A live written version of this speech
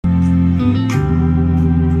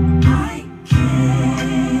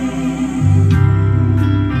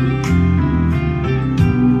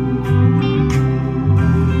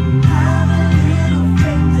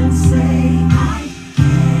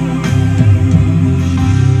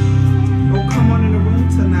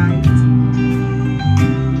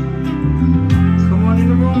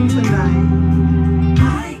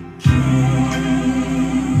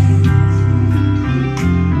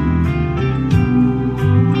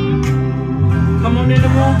Come on in the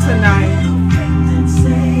room tonight.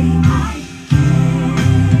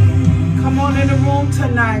 Come on in the room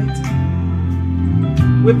tonight.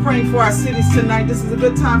 We're praying for our cities tonight. This is a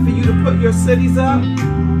good time for you to put your cities up.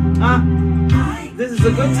 This is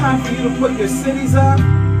a good time for you to put your cities up.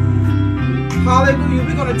 Hallelujah.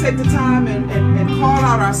 We're going to take the time and call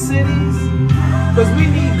out our cities, because we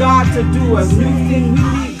need God to do a new thing.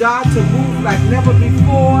 We need God to move like never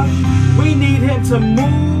before. We need Him to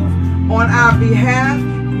move on our behalf.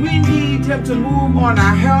 We need Him to move on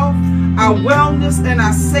our health, our wellness, and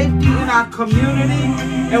our safety in our community.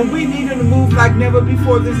 And we need Him to move like never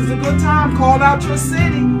before. This is a good time. Call out your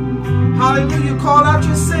city. Hallelujah. Call out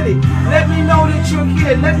your city. Let me know that you're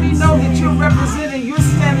here. Let me know that you're representing, you're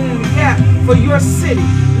standing in the gap for your city.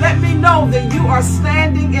 Let me know that you are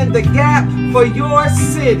standing in the gap for your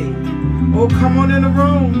city. Oh, come on in the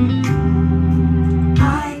room.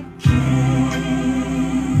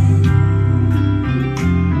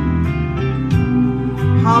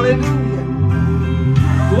 Hallelujah.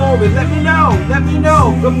 Glory. Let me know. Let me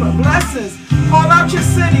know. Good blessings. Call out your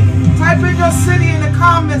city. Type in your city in the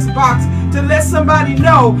comments box to let somebody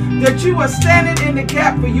know that you are standing in the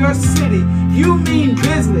gap for your city. You mean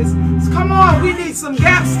business. Come on, we need some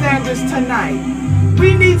gap standers tonight.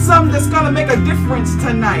 We need something that's going to make a difference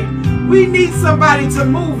tonight. We need somebody to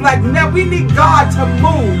move like never. We need God to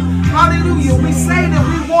move. Hallelujah. We say that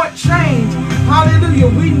we want change. Hallelujah.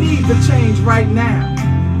 We need the change right now.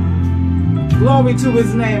 Glory to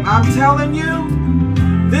His name. I'm telling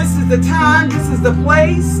you, this is the time. This is the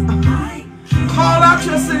place. Call out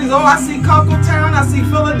your cities. Oh, I see Kunkletown. I see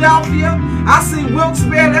Philadelphia. I see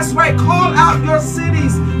Wilkes-Barre. That's right. Call out your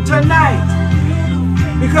cities tonight,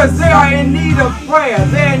 because they are in need of prayer.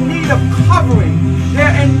 They're in need of covering.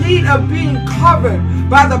 They're in need of being covered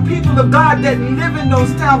by the people of God that live in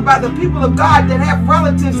those towns, by the people of God that have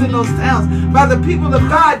relatives in those towns, by the people of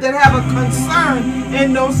God that have a concern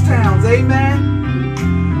in those towns. Amen.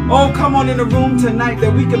 Oh, come on in the room tonight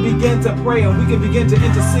that we can begin to pray and we can begin to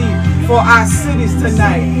intercede for our cities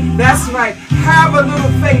tonight. That's right. Have a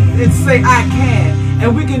little faith and say, I can.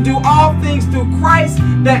 And we can do all things through Christ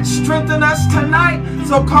that strengthen us tonight.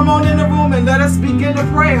 So come on in the room and let us begin to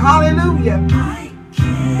pray. Hallelujah.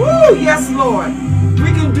 Woo, yes, Lord.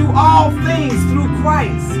 We can do all things through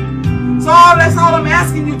Christ. So that's all I'm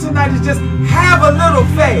asking you tonight is just have a little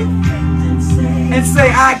faith and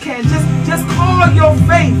say, I can. Just call your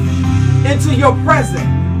faith into your present.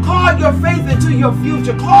 Call your faith into your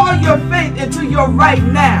future. Call your faith into your right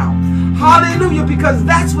now. Hallelujah, because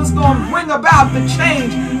that's what's going to bring about the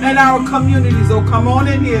change in our communities. Oh, come on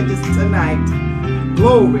in here tonight.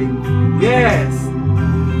 Glory. Yes.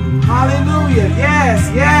 Hallelujah.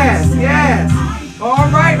 Yes, yes, yes. All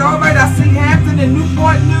right. I see Hampton and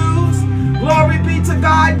Newport News. Glory be to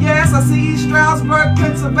God. Yes, I see East Stroudsburg,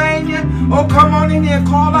 Pennsylvania. Oh, come on in here and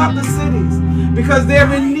call out the cities, because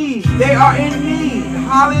they're in need. They are in need.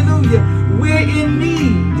 Hallelujah. We're in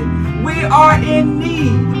need. We are in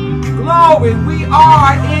need. Glory. We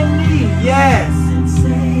are in need. Yes.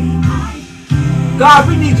 God,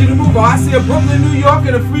 we need you to move on. I see a Brooklyn, New York,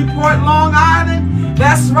 and a Freeport, Long Island.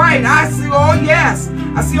 That's right. I see, oh yes.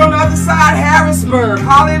 I see on the other side, Harrisburg.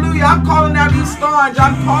 Hallelujah. I'm calling out East Orange.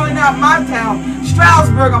 I'm calling out my town,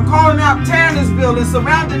 Stroudsburg. I'm calling out Tannersville and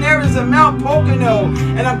surrounding areas of Mount Pocono.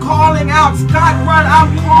 And I'm calling out Scott Run.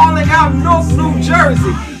 I'm calling out Newark, New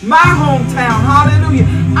Jersey, my hometown. Hallelujah.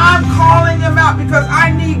 I'm calling them out because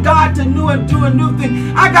I need God to do a new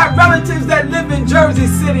thing. I got relatives that live in Jersey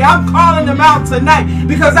City. I'm calling them out tonight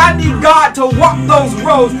because I need God to walk those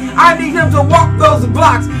roads. I need Him to walk those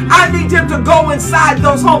blocks. I need Him to go inside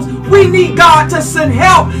those homes. We need God to send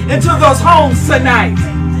help into those homes tonight.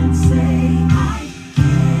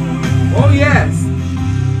 Oh yes.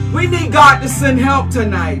 We need God to send help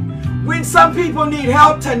tonight. Some people need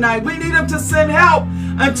help tonight. We need Him to send help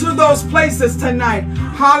into those places tonight.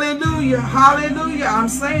 Hallelujah. Hallelujah. I'm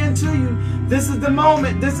saying to you, this is the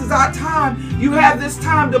moment. This is our time. You have this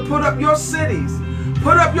time to put up your cities.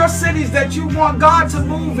 Put up your cities that you want God to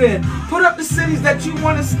move in. Put up the cities that you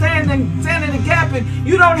want to stand in the gap in.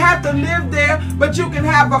 You don't have to live there, but you can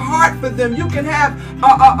have a heart for them. You can have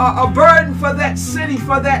a burden for that city,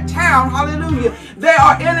 for that town. Hallelujah. There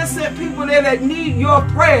are innocent people there that need your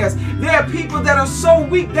prayers. There are people that are so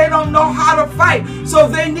weak they don't know how to fight. So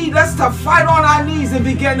they need us to fight on our knees and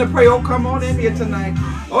begin to pray. Oh, come on in here tonight.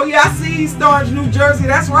 Oh, yeah, I see East Orange, New Jersey.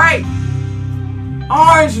 That's right.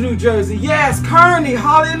 Orange, New Jersey. Yes, Kearney.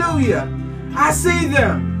 Hallelujah. I see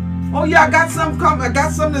them. Oh, yeah, I got some coming. I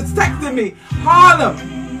got some that's texting me. Harlem.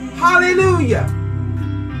 Hallelujah.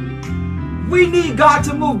 We need God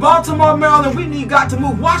to move. Baltimore, Maryland, we need God to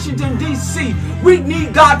move. Washington, D.C., we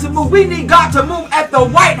need God to move. We need God to move at the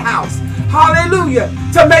White House. Hallelujah.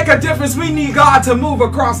 To make a difference, we need God to move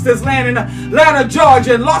across this land in Atlanta,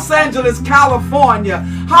 Georgia, and Los Angeles, California.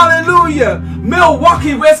 Hallelujah.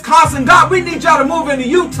 Milwaukee, Wisconsin. God, we need y'all to move into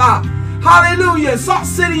Utah. Hallelujah. Salt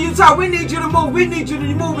City, Utah, we need you to move. We need you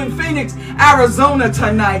to move in Phoenix, Arizona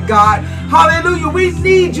tonight, God. Hallelujah. We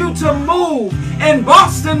need you to move in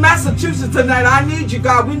Boston, Massachusetts tonight. I need you,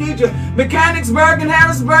 God. We need you. Mechanicsburg and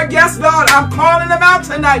Harrisburg. Yes, Lord, I'm calling them out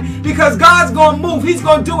tonight because God's going to move. He's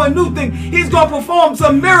going to do a new thing. He's going to perform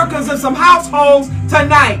some miracles in some households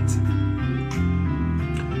tonight.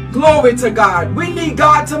 Glory to God. We need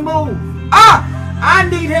God to move. I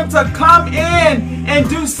need him to come in and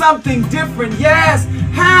do something different. Yes,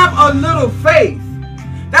 have a little faith.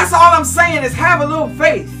 That's all I'm saying is have a little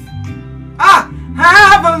faith.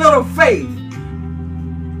 Have a little faith.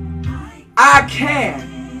 I can.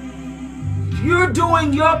 You're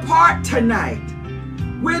doing your part tonight.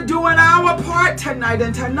 We're doing our part tonight.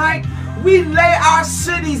 And tonight we lay our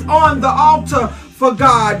cities on the altar for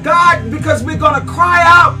God. God, because we're going to cry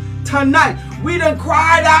out tonight. We done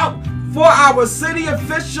cried out for our city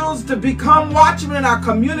officials to become watchmen, our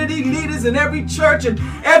community leaders in every church and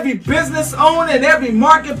every business owner and every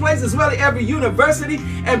marketplace, as well as every university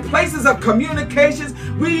and places of communications.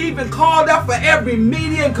 We even called out for every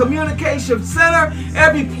media and communication center,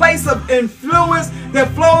 every place of influence that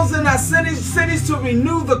flows in our cities to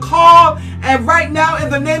renew the call. And right now, in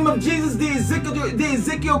the name of Jesus, the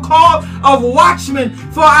Ezekiel call of watchmen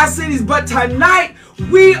for our cities. But tonight,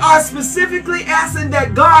 we are specifically asking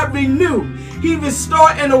that God renew, he restore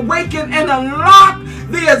and awaken and unlock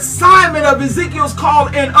the assignment of Ezekiel's call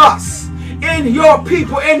in us, in your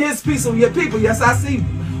people, in his people, your people. Yes, I see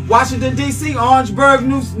Washington, D.C., Orangeburg,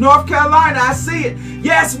 North Carolina. I see it.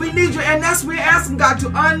 Yes, we need you. And that's what we're asking God to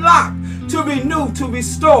unlock, to renew, to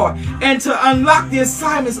restore, and to unlock the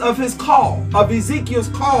assignments of his call, of Ezekiel's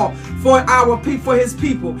call for our people, for his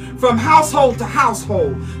people, from household to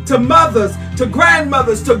household, to mothers, to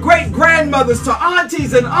grandmothers, to great-grandmothers, to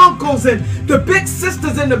aunties and uncles, and the big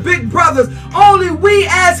sisters and the big brothers. Only we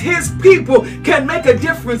as his people can make a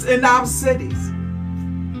difference in our cities.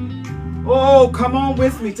 Oh, come on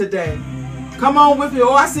with me today. Come on with me.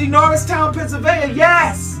 Oh, I see Norristown, Pennsylvania.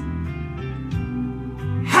 Yes.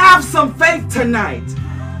 Have some faith tonight.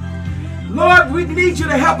 Lord, we need you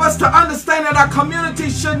to help us to understand that our community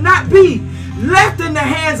should not be left in the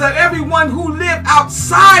hands of everyone who live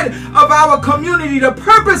outside of our community. The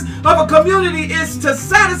purpose of a community is to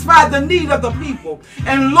satisfy the need of the people.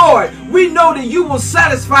 And Lord, we know that you will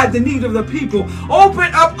satisfy the need of the people.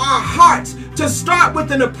 Open up our hearts to start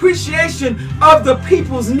with an appreciation of the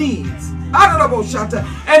people's needs.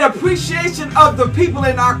 An appreciation of the people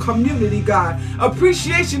in our community, God.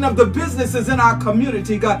 Appreciation of the businesses in our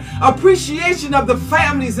community, God. Appreciation of the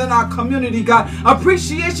families in our community, God.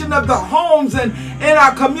 Appreciation of the homes and in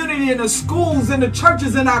our community, and the schools and the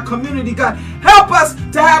churches in our community, God. Help us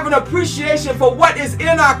to have an appreciation for what is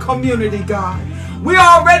in our community, God. We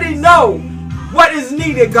already know what is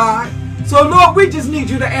needed, God. So, Lord, we just need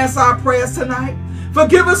you to answer our prayers tonight.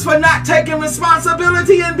 Forgive us for not taking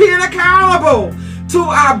responsibility and being accountable to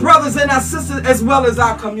our brothers and our sisters as well as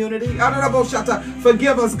our community.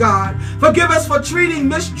 Forgive us, God. Forgive us for treating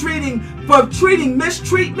mistreatment,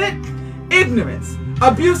 ignorance,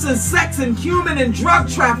 abuse and sex and human and drug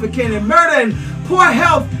trafficking and murder and poor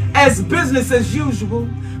health as business as usual.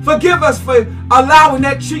 Forgive us for allowing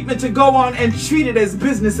that treatment to go on and treat it as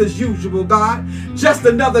business as usual, God. Just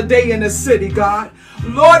another day in the city, God.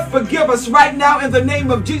 Lord, forgive us right now in the name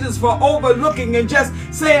of Jesus for overlooking and just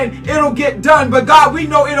saying it'll get done. But God, we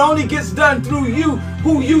know it only gets done through you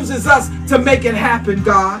who uses us to make it happen,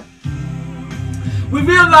 God. We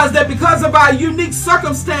realize that because of our unique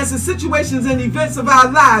circumstances, situations, and events of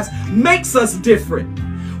our lives makes us different.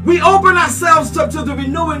 We open ourselves up to the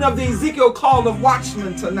renewing of the Ezekiel call of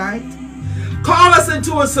watchmen tonight. Call us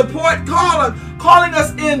into a support, calling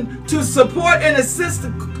us in to support and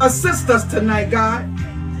assist us tonight, God,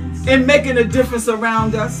 in making a difference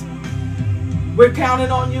around us. We're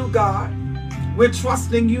counting on you, God. We're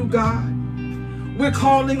trusting you, God. We're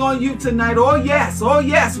calling on you tonight. Oh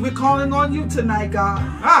yes, we're calling on you tonight,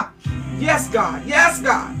 God. Yes, God. Yes,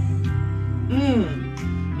 God.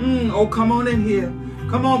 Oh, come on in here.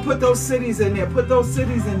 Come on, put those cities in there. Put those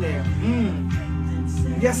cities in there.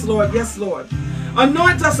 Yes, Lord. Yes, Lord.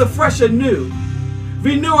 Anoint us afresh anew.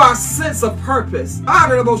 Renew our sense of purpose.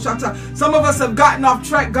 Some of us have gotten off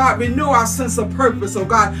track. God, renew our sense of purpose, oh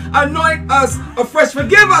God. Anoint us afresh.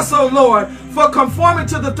 Forgive us, oh Lord, for conforming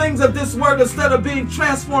to the things of this world instead of being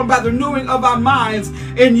transformed by the renewing of our minds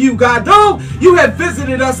in you, God. Though you have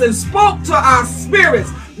visited us and spoke to our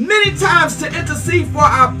spirits many times to intercede for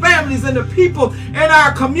our families and the people in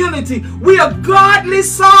our community, we are godly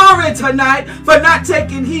sorry tonight for not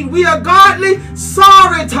taking heed. We are godly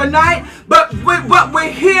sorry tonight, but we're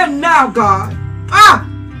here now, God.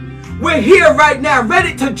 We're here right now,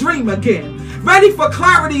 ready to dream again, ready for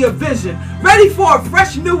clarity of vision, ready for a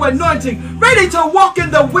fresh new anointing, ready to walk in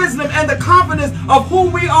the wisdom and the confidence of who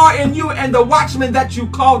we are in you and the watchmen that you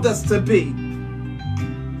called us to be.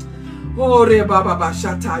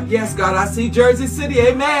 Yes, God, I see Jersey City,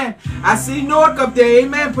 amen. I see Newark up there,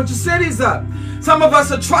 amen. Put your cities up. Some of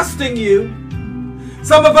us are trusting you.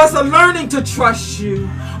 Some of us are learning to trust you,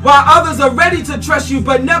 while others are ready to trust you.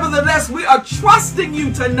 But nevertheless, we are trusting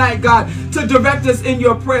you tonight, God, to direct us in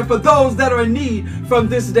your prayer for those that are in need from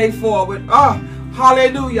this day forward.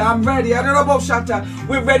 Hallelujah, I'm ready.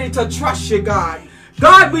 We're ready to trust you, God.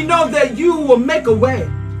 God, we know that you will make a way,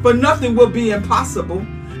 for nothing will be impossible.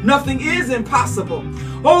 Nothing is impossible.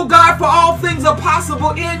 Oh God, for all things are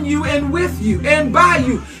possible in you and with you and by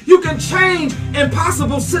you. You can change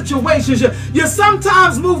impossible situations. You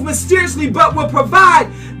sometimes move mysteriously, but will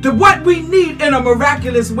provide what we need in a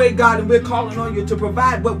miraculous way, God. And we're calling on you to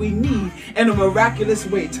provide what we need in a miraculous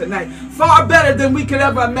way tonight. Far better than we could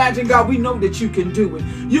ever imagine, God. We know that you can do it.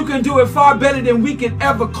 You can do it far better than we can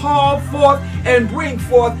ever call forth and bring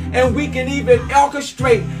forth. And we can even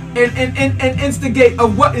orchestrate and instigate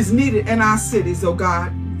of what is needed in our cities, oh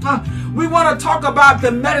God. We want to talk about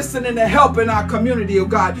the medicine and the help in our community, oh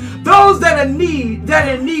God. Those that need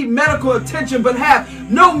medical attention but have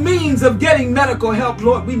no means of getting medical help,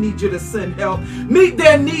 Lord, we need you to send help. Meet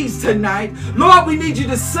their needs tonight. Lord, we need you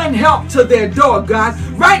to send help to their door, God.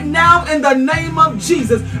 Right now, in the name of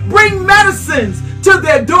Jesus, bring medicines to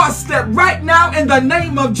their doorstep right now in the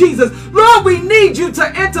name of Jesus. Lord, we need you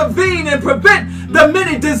to intervene and prevent the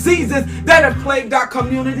many diseases that have plagued our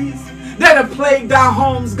communities, that have plagued our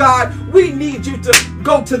homes, God. We need you to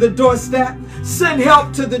go to the doorstep. Send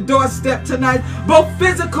help to the doorstep tonight, both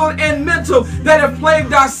physical and mental, that have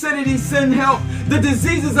plagued our city. Send help. The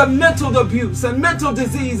diseases of mental abuse and mental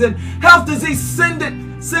disease and health disease, send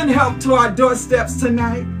help to our doorsteps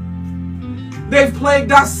tonight. They've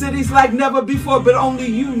plagued our cities like never before, but only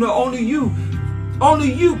you know, only you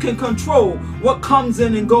can control what comes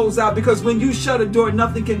in and goes out, because when you shut a door,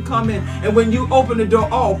 nothing can come in. And when you open the door,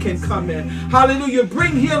 all can come in. Hallelujah.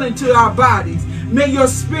 Bring healing to our bodies. May your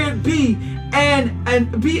spirit be an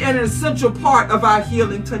essential part of our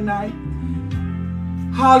healing tonight.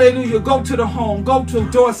 Hallelujah. Go to the home. Go to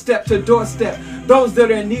doorstep to doorstep. Those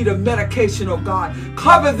that are in need of medication, oh God.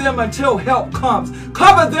 Cover them until help comes.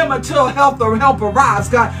 Cover them until help arrives,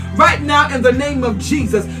 God. Right now, in the name of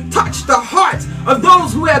Jesus, touch the hearts of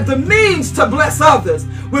those who have the means to bless others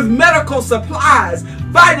with medical supplies,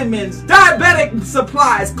 vitamins, diabetic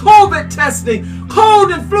supplies, COVID testing,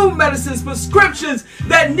 cold and flu medicines, prescriptions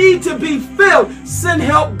that need to be filled. Send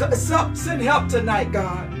help tonight,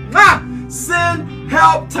 God. Send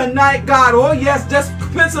help tonight, God. Oh, yes, just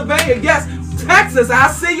Pennsylvania. Yes, Texas. I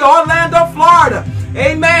see you. Orlando, Florida.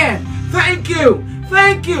 Amen. Thank you.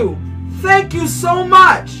 Thank you. Thank you so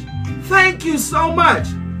much. Thank you so much.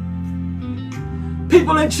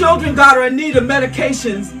 People and children, God, are in need of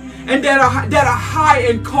medications and that are high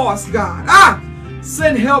in cost, God.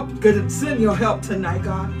 Send help. Send your help tonight,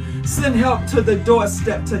 God. Send help to the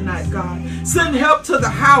doorstep tonight, God. Send help to the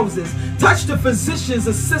houses. Touch the physician's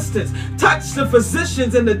assistants. Touch the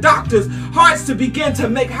physicians and the doctors' hearts to begin to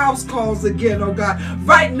make house calls again, oh God.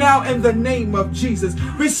 Right now, in the name of Jesus.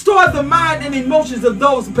 Restore the mind and emotions of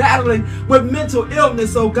those battling with mental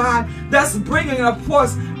illness, oh God. That's bringing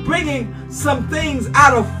some things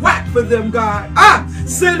out of whack for them, God.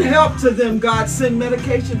 Send help to them, God. Send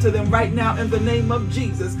medication to them right now in the name of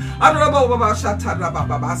Jesus. Right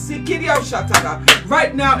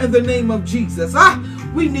now in the name of Jesus.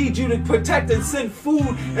 We need you to protect and send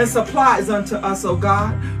food and supplies unto us, oh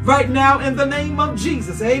God. Right now in the name of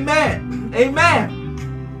Jesus. Amen. Amen.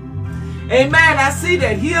 Amen. I see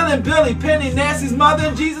that. Healing Billy, Penny, Nancy's mother,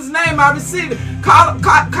 in Jesus' name. I receive it.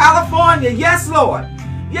 California. Yes, Lord.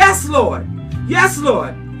 Yes, Lord. Yes,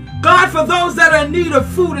 Lord. God, for those that are in need of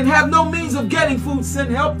food and have no means of getting food,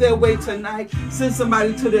 send help their way tonight. Send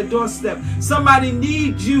somebody to their doorstep. Somebody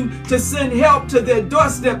needs you to send help to their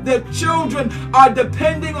doorstep. Their children are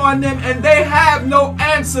depending on them and they have no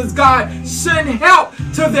answers, God. Send help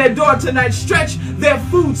to their door tonight. Stretch their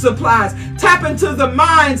food supplies. Tap into the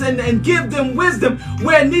minds and give them wisdom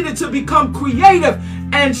where needed to become creative,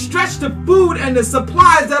 and stretch the food and the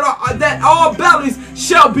supplies that all bellies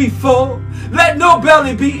shall be full. Let no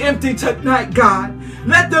belly be empty tonight, God.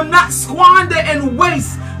 Let them not squander and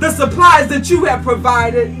waste the supplies that you have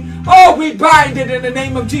provided. Oh, we bind it in the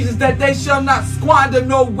name of Jesus, that they shall not squander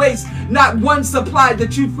nor waste not one supply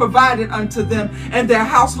that you've provided unto them and their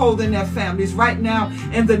household and their families. Right now,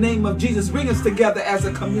 in the name of Jesus, bring us together as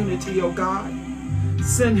a community, oh God.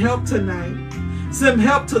 Send help tonight. Send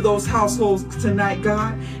help to those households tonight,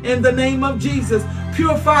 God. In the name of Jesus,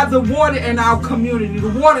 purify the water in our community, the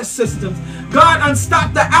water systems. God,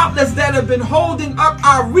 unstop the outlets that have been holding up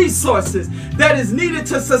our resources that is needed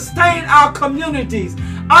to sustain our communities.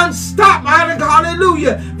 Unstop,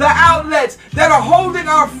 hallelujah, the outlets that are holding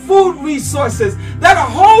our food resources, that are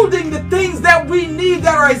holding the things that we need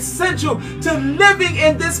that are essential to living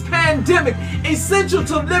in this pandemic, essential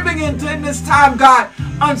to living in this time, God.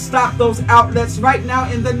 Unstop those outlets right now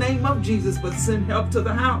in the name of Jesus, but send help to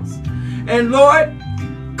the house. And Lord,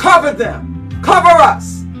 cover them, cover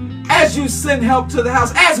us as you send help to the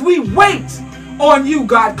house, as we wait on you,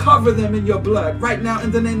 God. Cover them in your blood right now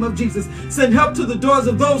in the name of Jesus. Send help to the doors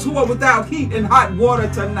of those who are without heat and hot water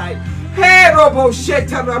tonight.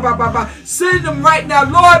 Send them right now,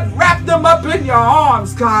 Lord. Wrap them up in your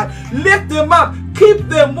arms, God. Lift them up. Keep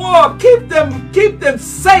them warm. Keep them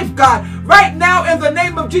safe, God. Right now in the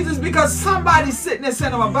name of Jesus, because somebody's sitting there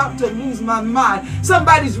saying, I'm about to lose my mind.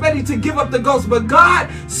 Somebody's ready to give up the ghost. But God,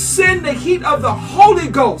 send the heat of the Holy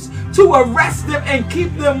Ghost to arrest them and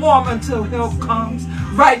keep them warm until help comes.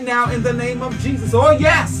 Right now in the name of Jesus. Oh,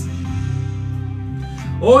 yes.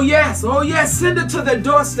 Oh yes, oh yes, send it to their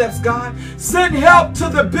doorsteps, God. Send help to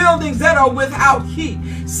the buildings that are without heat.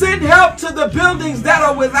 Send help to the buildings that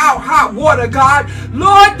are without hot water, God.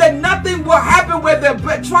 Lord, that nothing will happen where they're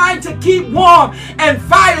trying to keep warm and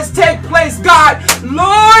fires take place, God.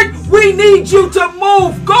 Lord, we need you to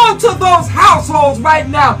move. Go to those households right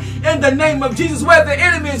now in the name of Jesus, where the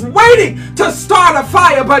enemy is waiting to start a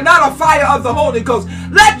fire, but not a fire of the Holy Ghost.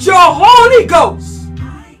 Let your Holy Ghost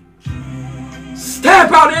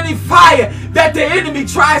stamp out any fire that the enemy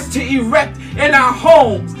tries to erect in our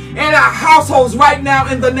homes, in our households right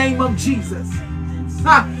now in the name of Jesus.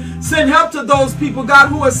 Send help to those people, God,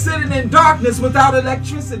 who are sitting in darkness without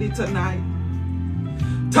electricity tonight.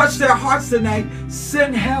 Touch their hearts tonight.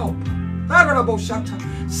 Send help.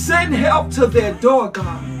 Send help to their door,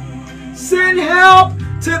 God. Send help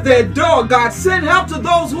to their door, God. Send help to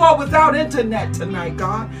those who are without internet tonight,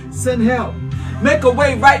 God. Send help. Make a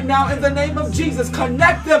way right now in the name of Jesus.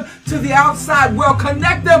 Connect them to the outside world.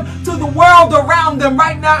 Connect them to the world around them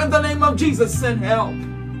right now in the name of Jesus. Send help.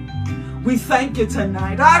 We thank you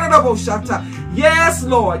tonight. Yes,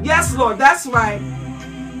 Lord. Yes, Lord. That's right.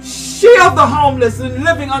 Shield the homeless and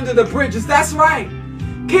living under the bridges. That's right.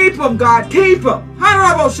 Keep them, God. Keep them.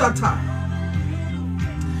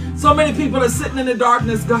 So many people are sitting in the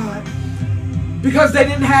darkness, God, because they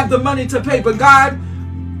didn't have the money to pay. But God,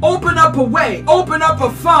 open up a way, open up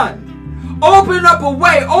a fund, open up a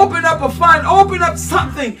way, open up a fund, open up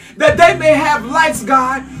something that they may have lights,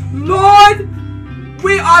 God. Lord,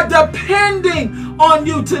 we are depending on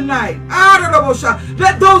you tonight.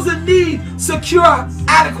 Let those in need secure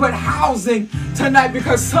adequate housing tonight,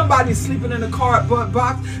 because somebody's sleeping in a cardboard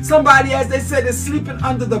box. Somebody, as they said, is sleeping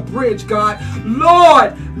under the bridge, God.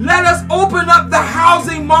 Lord, let us open up the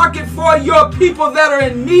housing market for your people that are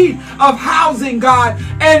in need of housing, God.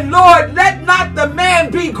 And Lord, let not the man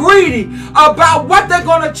be greedy about what they're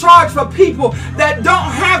going to charge for people that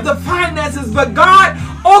don't have the finances. But God,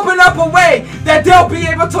 open up a way that they'll be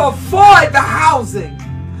able to afford the housing.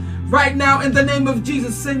 Right now, in the name of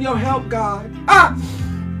Jesus, send your help, God.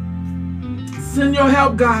 Send your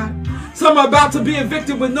help, God. Some are about to be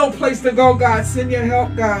evicted with no place to go, God. Send your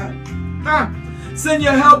help, God. Send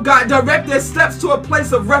your help, God. Direct their steps to a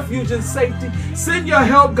place of refuge and safety. Send your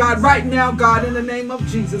help, God, right now, God, in the name of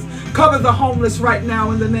Jesus. Cover the homeless right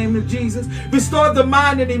now in the name of Jesus. Restore the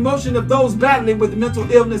mind and emotion of those battling with mental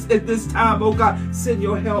illness at this time, oh God. Send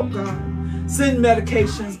your help, God. Send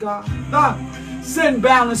medications, God. Send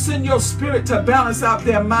balance. Send your spirit to balance out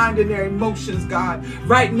their mind and their emotions, God.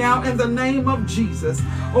 Right now, in the name of Jesus.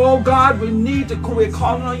 Oh, God, we're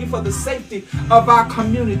calling on you for the safety of our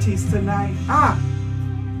communities tonight.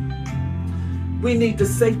 We need the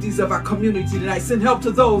safeties of our community tonight. Send help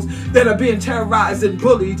to those that are being terrorized and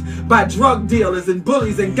bullied by drug dealers and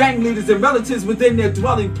bullies and gang leaders and relatives within their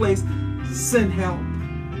dwelling place. Send help.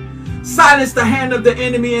 Silence the hand of the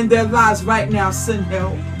enemy in their lives right now. Send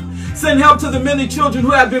help. Send help to the many children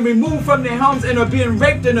who have been removed from their homes and are being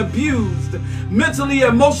raped and abused, mentally,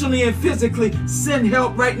 emotionally, and physically. Send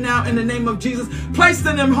help right now in the name of Jesus. Place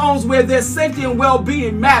them in homes where their safety and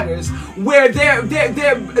well-being matters, where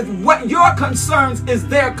what your concerns is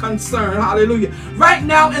their concern. Hallelujah. Right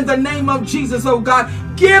now in the name of Jesus, oh God,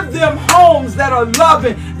 give them homes that are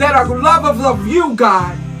loving, that are lovers of you,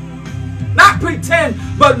 God. Not pretend,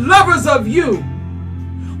 but lovers of you,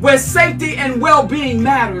 where safety and well-being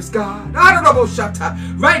matters, God.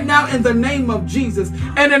 Right now in the name of Jesus,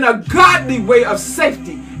 and in a godly way of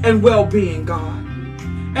safety and well-being, God.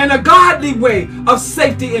 In a godly way of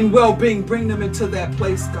safety and well-being, bring them into that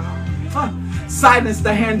place, God. Silence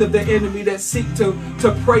the hand of the enemy that seek to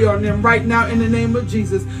prey on them right now in the name of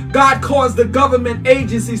Jesus. God, cause the government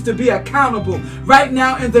agencies to be accountable right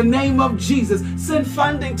now in the name of Jesus. Send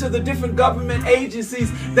funding to the different government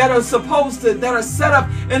agencies that are set up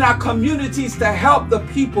in our communities to help the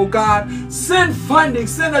people, God. Send funding,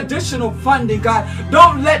 send additional funding, God.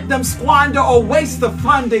 Don't let them squander or waste the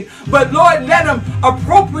funding, but Lord, let them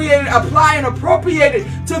apply and appropriate it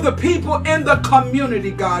to the people in the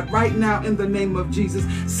community, God, right now in the name of Jesus.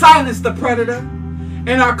 Silence the predator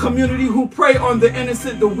in our community who prey on the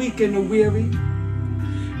innocent, the weak, and the weary,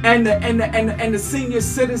 and the senior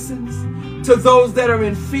citizens. To those that are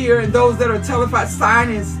in fear and those that are terrified,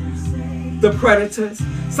 silence the predators.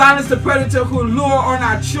 Silence the predator who lure on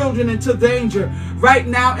our children into danger right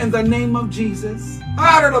now in the name of Jesus.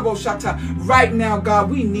 Right now, God,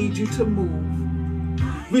 we need you to move.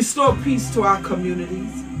 Restore peace to our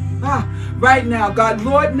communities. Right now, God,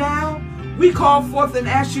 Lord, now we call forth and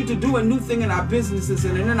ask you to do a new thing in our businesses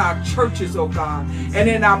and in our churches, oh God, and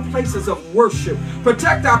in our places of worship.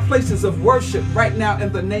 Protect our places of worship right now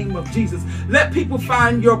in the name of Jesus. Let people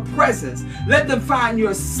find your presence. Let them find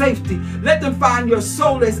your safety. Let them find your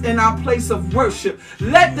solace in our place of worship.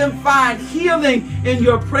 Let them find healing in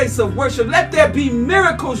your place of worship. Let there be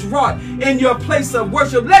miracles wrought in your place of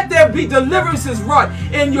worship. Let there be deliverances wrought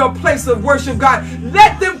in your place of worship, God.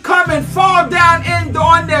 Let them come and fall down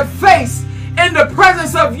on their face in the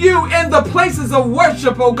presence of you in the places of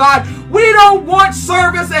worship, oh God. We don't want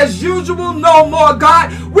service as usual no more,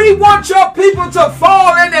 God. We want your people to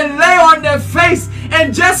fall in and lay on their face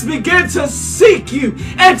and just begin to seek you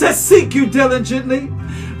and to seek you diligently.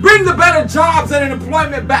 Bring the better jobs and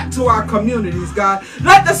employment back to our communities, God.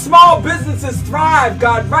 Let the small businesses thrive,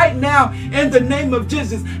 God, right now in the name of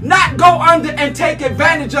Jesus. Not go under and take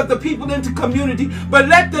advantage of the people in the community, but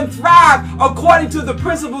let them thrive according to the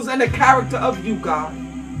principles and the character of you, God.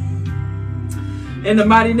 In the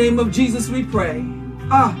mighty name of Jesus we pray.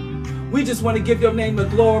 We just want to give your name the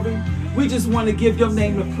glory. We just want to give your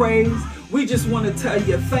name the praise. We just want to tell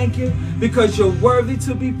you thank you because you're worthy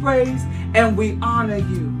to be praised, and we honor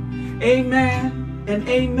you. Amen and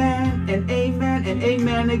amen and amen and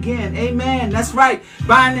amen again. Amen. That's right.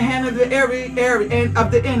 Bind the hand of the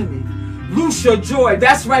enemy. Loose your joy.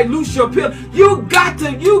 That's right. Loose your pill. You got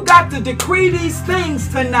to decree these things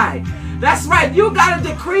tonight. That's right. You got to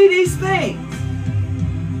decree these things.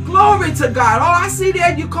 Glory to God. Oh, I see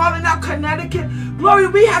that you calling out Connecticut. Glory,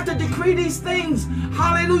 we have to decree these things.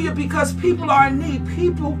 Hallelujah, because people are in need.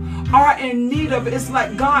 People are in need of it. It's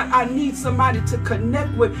like, God, I need somebody to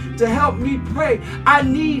connect with, to help me pray. I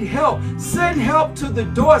need help. Send help to the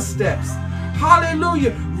doorsteps.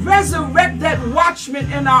 Hallelujah. Resurrect that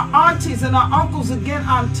watchman in our aunties and our uncles again.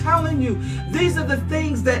 I'm telling you, these are the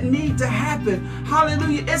things that need to happen.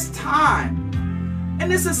 Hallelujah. It's time. And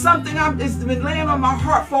this is something it's been laying on my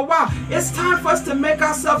heart for a while. It's time for us to make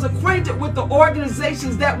ourselves acquainted with the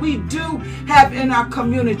organizations that we do have in our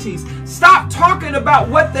communities. Stop talking about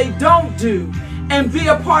what they don't do and be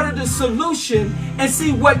a part of the solution and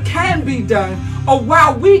see what can be done, or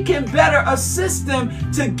how we can better assist them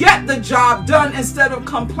to get the job done instead of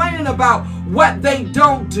complaining about what they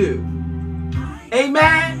don't do.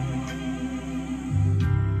 Amen.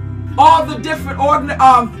 All the different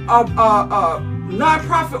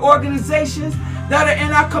nonprofit organizations that are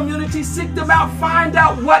in our community, seek them out, find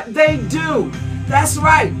out what they do. That's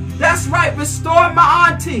right. That's right. Restore my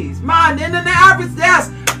aunties,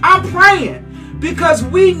 yes, I'm praying because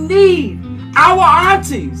we need our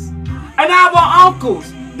aunties and our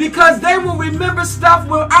uncles, because they will remember stuff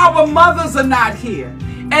when our mothers are not here,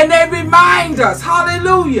 and they remind us.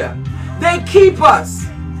 Hallelujah. They keep us.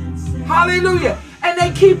 Hallelujah. And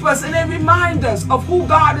they keep us and they remind us of who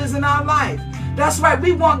God is in our life. That's right.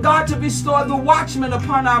 We want God to restore the watchmen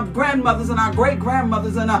upon our grandmothers and our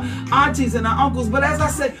great-grandmothers and our aunties and our uncles. But as I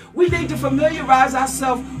said, we need to familiarize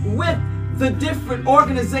ourselves with the different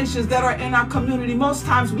organizations that are in our community. Most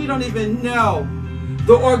times we don't even know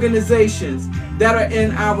the organizations that are in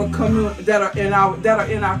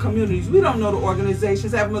our communities. We don't know the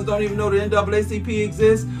organizations. Half of us don't even know the NAACP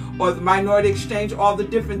exists, or the Minority Exchange, all the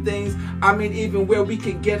different things. I mean, even where we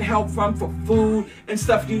can get help from for food and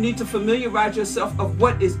stuff. You need to familiarize yourself of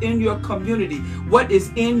what is in your community, what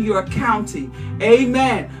is in your county.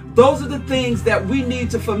 Amen. Those are the things that we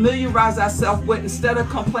need to familiarize ourselves with. Instead of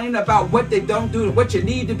complaining about what they don't do and what you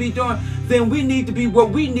need to be doing, then we need to be, what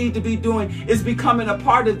we need to be doing is becoming a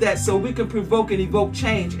part of that, so we can provoke and evoke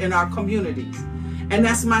change in our communities. And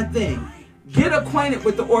that's my thing. Get acquainted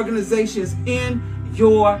with the organizations in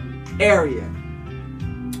your area.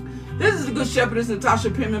 This is the Good Shepherdess, Natasha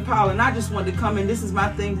Penman Powell, and I just wanted to come in. This is my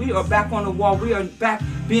thing. We are back on the wall. We are back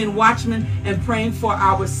being watchmen and praying for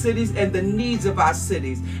our cities and the needs of our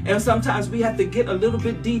cities. And sometimes we have to get a little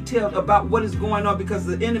bit detailed about what is going on, because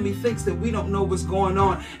the enemy thinks that we don't know what's going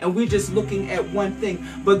on and we're just looking at one thing.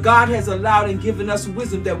 But God has allowed and given us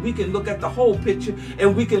wisdom that we can look at the whole picture,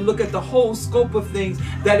 and we can look at the whole scope of things,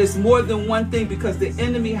 that is more than one thing, because the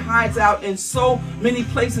enemy hides out in so many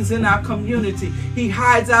places in our community. He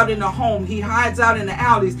hides out in the home. He hides out in the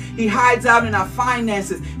alleys. He hides out in our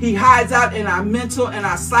finances. He hides out in our mental and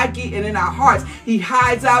our psyche and in our hearts. He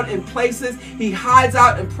hides out in places. He hides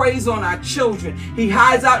out and preys on our children. He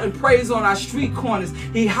hides out and preys on our street corners.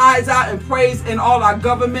 He hides out and preys in all our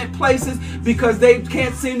government places because they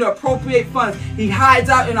can't seem to appropriate funds. He hides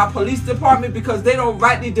out in our police department because they don't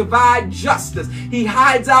rightly divide justice. He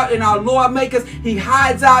hides out in our lawmakers. He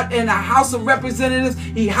hides out in our House of Representatives.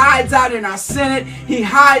 He hides out in our Senate. He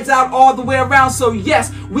hides out all the way around. So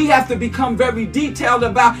yes, we have to become very detailed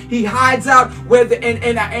about. He hides out where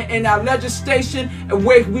in our legislation,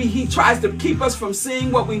 where he tries to keep us from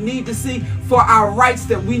seeing what we need to see for our rights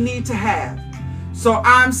that we need to have. So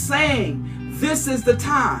I'm saying this is the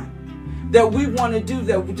time that we want to do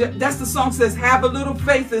that. That's the song says, have a little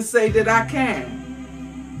faith and say that I can.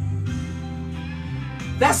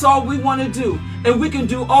 That's all we want to do. And we can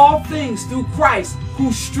do all things through Christ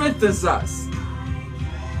who strengthens us.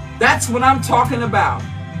 That's what I'm talking about.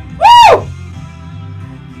 Woo!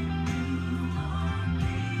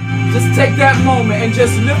 Just take that moment and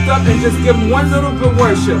just lift up and just give one little bit of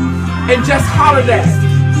worship. And just holler that.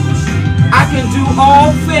 I can do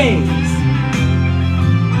all things.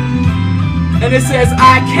 And it says,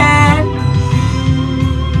 I can.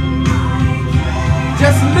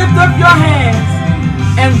 Just lift up your hands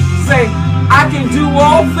and say, I can do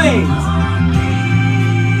all things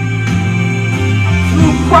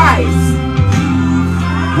through Christ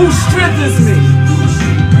who strengthens me.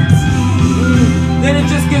 Then it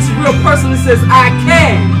just gets real personal. It says, I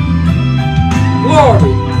can.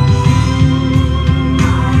 Glory.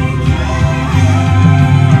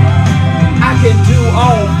 I can do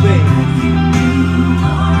all things.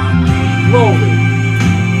 Glory.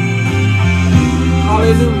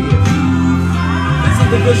 Hallelujah. This is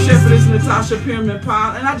the Good Shepherdess, Natasha Penman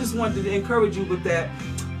Powell, and I just wanted to encourage you with that.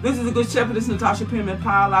 This is the Good Shepherdess, Natasha Penman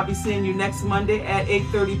Powell. I'll be seeing you next Monday at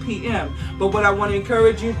 8:30 p.m. But what I want to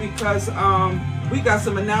encourage you, because we got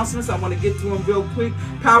some announcements. I want to get through them real quick.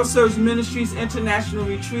 Power Surge Ministries International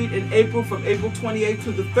Retreat in April, from April 28th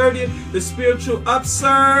to the 30th. The Spiritual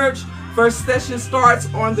Upsurge. First session starts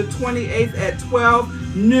on the 28th at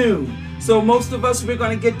 12 noon. So most of us, we're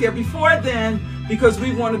going to get there before then, because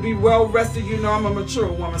we want to be well rested. You know, I'm a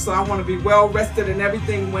mature woman, so I want to be well rested and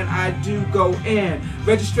everything when I do go in.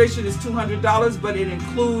 Registration is $200, but it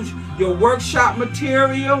includes your workshop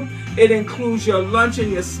material. It includes your lunch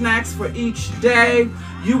and your snacks for each day.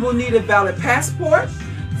 You will need a valid passport.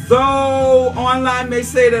 Though online may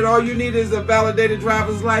say that all you need is a validated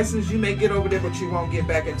driver's license, you may get over there, but you won't get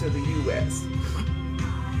back into the U.S.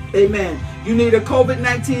 Amen. You need a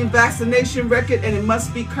COVID-19 vaccination record, and it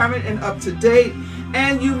must be current and up to date.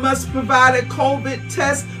 And you must provide a COVID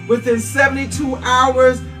test within 72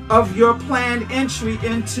 hours of your planned entry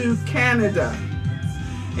into Canada.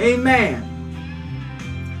 Amen.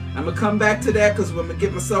 I'm going to come back to that because I'm going to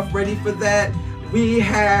get myself ready for that. We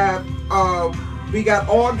got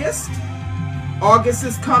August. August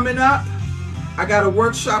is coming up. I got a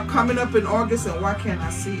workshop coming up in August, and why can't I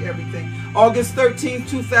see everything? August 13th,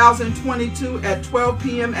 2022 at 12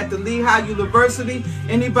 p.m. at the Lehigh University.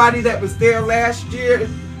 Anybody that was there last year,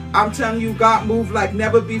 I'm telling you, God moved like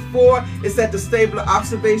never before. It's at the Stabler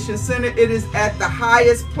Observation Center. It is at the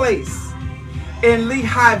highest place in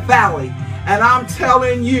Lehigh Valley. And I'm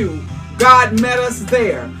telling you, God met us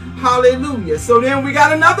there. Hallelujah. So then we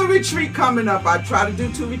got another retreat coming up. I try to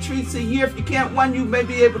do 2 retreats a year. If you can't one, you may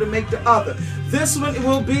be able to make the other. This one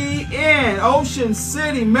will be in Ocean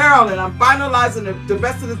City, Maryland. I'm finalizing the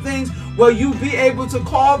rest of the things where you'll be able to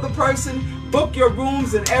call the person, book your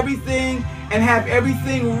rooms and everything, and have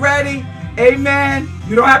everything ready. Amen.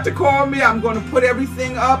 You don't have to call me. I'm going to put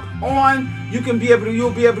everything up on. You'll be able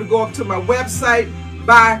to go up to my website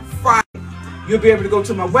by Friday. You'll be able to go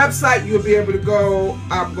to my website. You'll be able to go.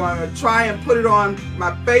 I'm going to try and put it on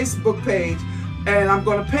my Facebook page, and I'm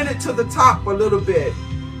going to pin it to the top a little bit,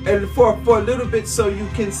 and for a little bit so you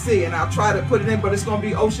can see. And I'll try to put it in, but it's going to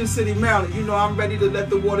be Ocean City, Maryland. You know I'm ready to let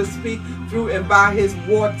the water speak through and by His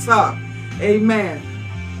water. Amen.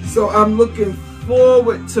 So I'm looking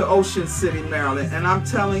forward to Ocean City, Maryland, and I'm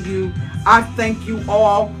telling you, I thank you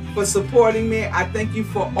all for supporting me. I thank you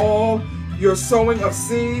for all your sowing of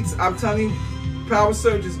seeds. I'm telling you, Power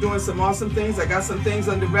Surge is doing some awesome things. I got some things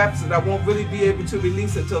under wraps that I won't really be able to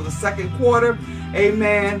release until the 2nd quarter.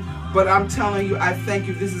 Amen. But I'm telling you, I thank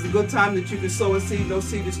you. This is a good time that you can sow a seed. No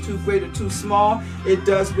seed is too great or too small. It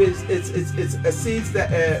does. It's a seeds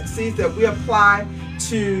that we apply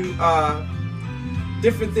to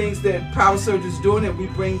different things that Power Surge is doing, and we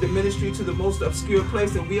bring the ministry to the most obscure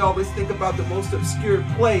place. And we always think about the most obscure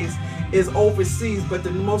place is overseas, but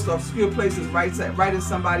the most obscure place is right in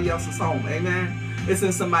somebody else's home. Amen. It's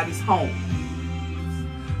in somebody's home.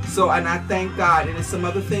 So, and I thank God. And there's some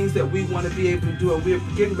other things that we want to be able to do, and we're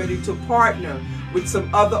getting ready to partner with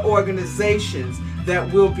some other organizations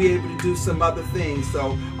that will be able to do some other things.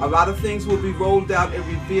 So a lot of things will be rolled out and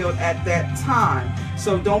revealed at that time.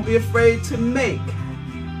 So don't be afraid to make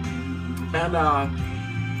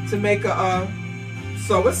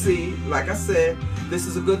sow a seed. Like I said, this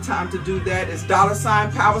is a good time to do that. It's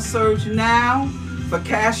 $ Power Surge now for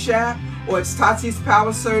Cash App, or it's Tatis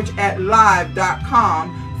Power Surge at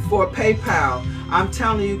live.com for PayPal. I'm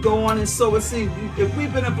telling you, go on and sow a seed. If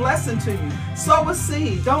we've been a blessing to you, sow a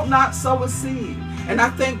seed. Don't not sow a seed. And I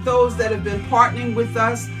thank those that have been partnering with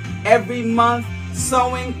us every month,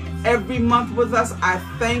 sowing every month with us. I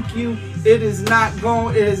thank you. It has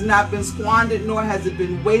not been squandered, nor has it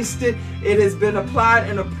been wasted. It has been applied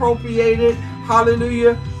and appropriated,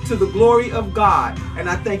 hallelujah, to the glory of God. And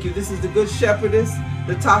I thank you. This is the Good Shepherdess,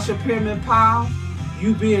 Natasha Pierman Powell.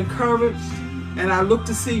 You be encouraged. And I look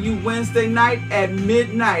to see you Wednesday night at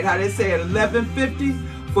midnight. How they say, at 11:50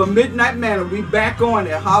 for Midnight Manna. We back on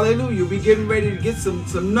it. Hallelujah. We getting ready to get some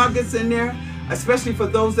nuggets in there, especially for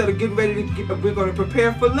those that are getting ready to we're going to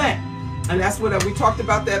prepare for Lent. And that's what we talked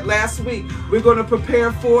about that last week. We're going to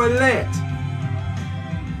prepare for Lent.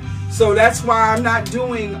 So that's why I'm not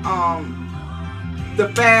doing the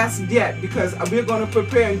fast yet, because we're going to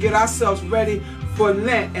prepare and get ourselves ready for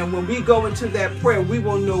Lent. And when we go into that prayer, we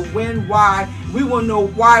will know when, why. We will know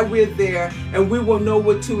why we're there, and we will know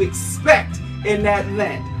what to expect in that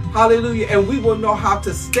Lent. Hallelujah. And we will know how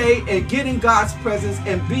to stay and get in God's presence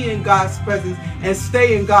and be in God's presence and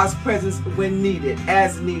stay in God's presence when needed,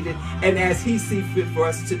 and as He sees fit for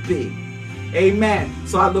us to be. Amen.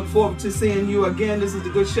 So I look forward to seeing you again. This is the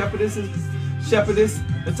Good Shepherdess,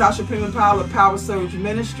 Natasha Pierman Powell of Power Surge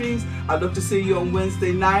Ministries. I look to see you on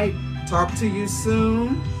Wednesday night. Talk to you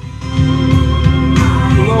soon.